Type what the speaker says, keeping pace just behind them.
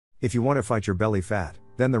If you want to fight your belly fat,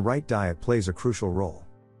 then the right diet plays a crucial role.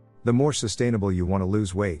 The more sustainable you want to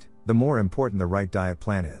lose weight, the more important the right diet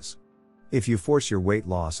plan is. If you force your weight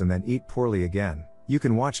loss and then eat poorly again, you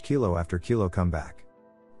can watch kilo after kilo come back.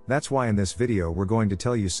 That's why in this video we're going to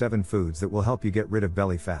tell you 7 foods that will help you get rid of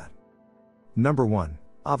belly fat. Number 1.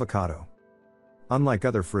 Avocado. Unlike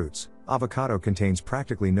other fruits, avocado contains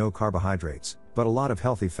practically no carbohydrates, but a lot of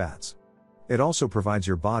healthy fats. It also provides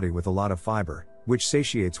your body with a lot of fiber, which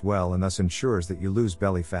satiates well and thus ensures that you lose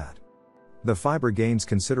belly fat. The fiber gains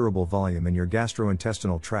considerable volume in your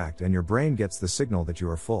gastrointestinal tract and your brain gets the signal that you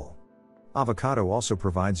are full. Avocado also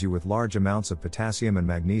provides you with large amounts of potassium and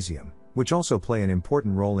magnesium, which also play an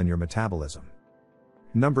important role in your metabolism.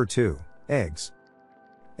 Number 2. Eggs.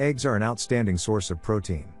 Eggs are an outstanding source of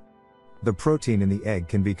protein. The protein in the egg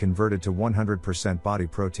can be converted to 100% body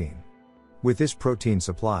protein. With this protein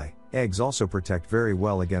supply, eggs also protect very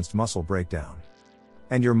well against muscle breakdown.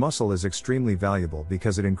 And your muscle is extremely valuable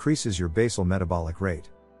because it increases your basal metabolic rate.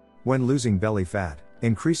 When losing belly fat,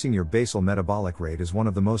 increasing your basal metabolic rate is one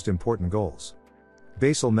of the most important goals.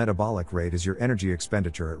 Basal metabolic rate is your energy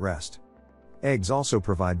expenditure at rest. Eggs also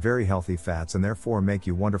provide very healthy fats and therefore make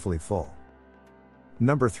you wonderfully full.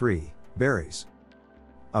 Number 3. Berries.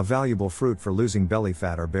 A valuable fruit for losing belly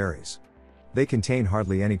fat are berries. They contain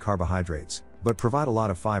hardly any carbohydrates, but provide a lot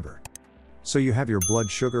of fiber. So you have your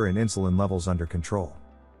blood sugar and insulin levels under control.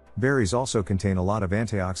 Berries also contain a lot of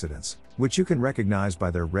antioxidants, which you can recognize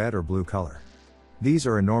by their red or blue color. These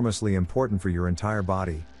are enormously important for your entire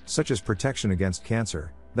body, such as protection against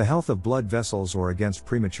cancer, the health of blood vessels or against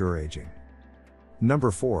premature aging.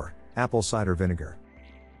 Number 4. Apple cider vinegar.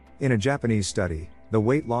 In a Japanese study, the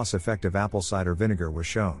weight loss effect of apple cider vinegar was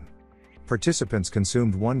shown. Participants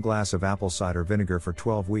consumed 1 glass of apple cider vinegar for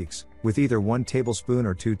 12 weeks, with either 1 tablespoon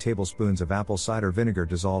or 2 tablespoons of apple cider vinegar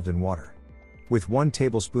dissolved in water. With 1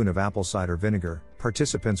 tablespoon of apple cider vinegar,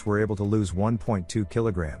 participants were able to lose 1.2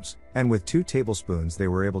 kilograms, and with 2 tablespoons they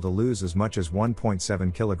were able to lose as much as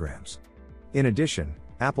 1.7 kilograms. In addition,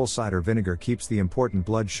 apple cider vinegar keeps the important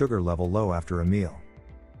blood sugar level low after a meal.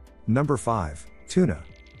 Number 5. Tuna.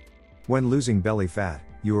 When losing belly fat,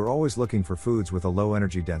 you are always looking for foods with a low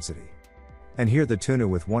energy density. And here the tuna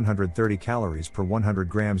with 130 calories per 100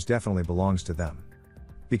 grams definitely belongs to them.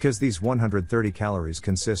 Because these 130 calories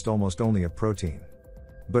consist almost only of protein.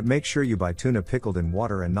 But make sure you buy tuna pickled in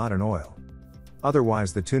water and not in oil.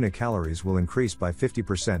 Otherwise the tuna calories will increase by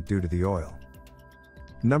 50% due to the oil.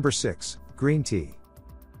 Number 6. Green tea.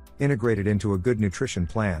 Integrated into a good nutrition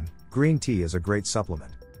plan, green tea is a great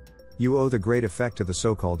supplement. You owe the great effect to the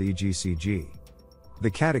so-called EGCG. The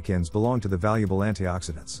catechins belong to the valuable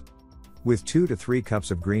antioxidants. With 2 to 3 cups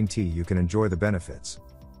of green tea you can enjoy the benefits.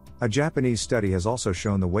 A Japanese study has also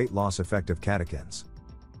shown the weight loss effect of catechins.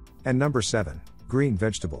 And number 7. Green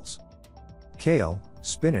vegetables. Kale,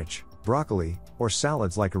 spinach, broccoli, or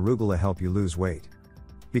salads like arugula help you lose weight.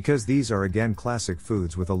 Because these are again classic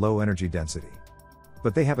foods with a low energy density.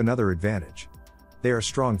 But they have another advantage. They are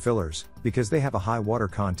strong fillers, because they have a high water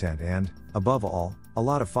content and, above all, a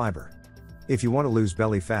lot of fiber. If you want to lose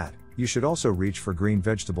belly fat, you should also reach for green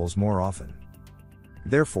vegetables more often.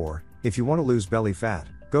 Therefore, if you want to lose belly fat,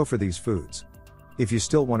 go for these foods. If you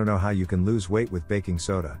still want to know how you can lose weight with baking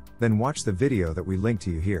soda, then watch the video that we link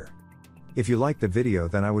to you here. If you like the video,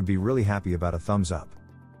 then I would be really happy about a thumbs up.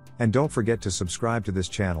 And don't forget to subscribe to this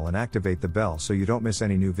channel and activate the bell so you don't miss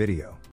any new video.